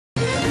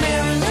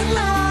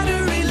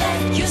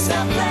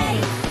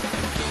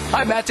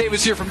Hi, Matt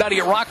Davis here from 90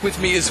 at Rock. With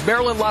me is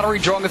Maryland Lottery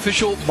drawing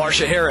official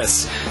Marcia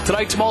Harris.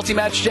 Tonight's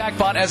multi-match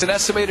jackpot has an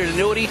estimated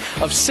annuity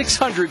of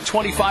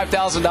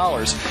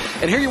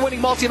 $625,000. And here are your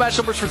winning multi-match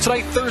numbers for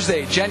tonight,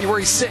 Thursday,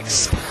 January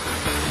 6th.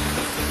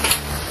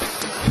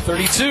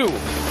 32,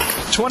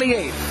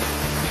 28,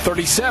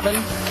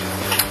 37,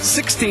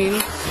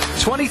 16,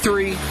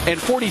 23, and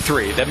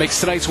 43. That makes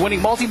tonight's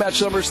winning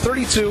multi-match numbers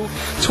 32,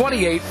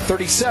 28,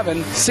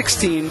 37,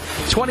 16,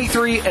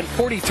 23, and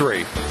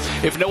 43.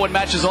 If no one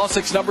matches all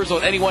six numbers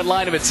on any one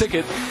line of a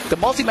ticket, the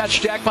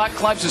multi-match jackpot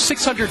climbs to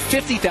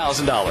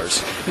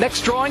 $650,000.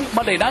 Next drawing,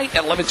 Monday night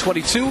at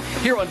 11:22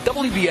 here on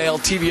WBAL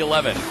TV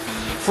 11.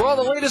 For all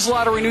the latest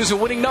lottery news and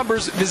winning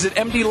numbers, visit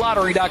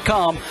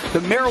MDLottery.com.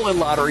 The Maryland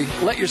Lottery.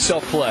 Let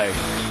yourself play.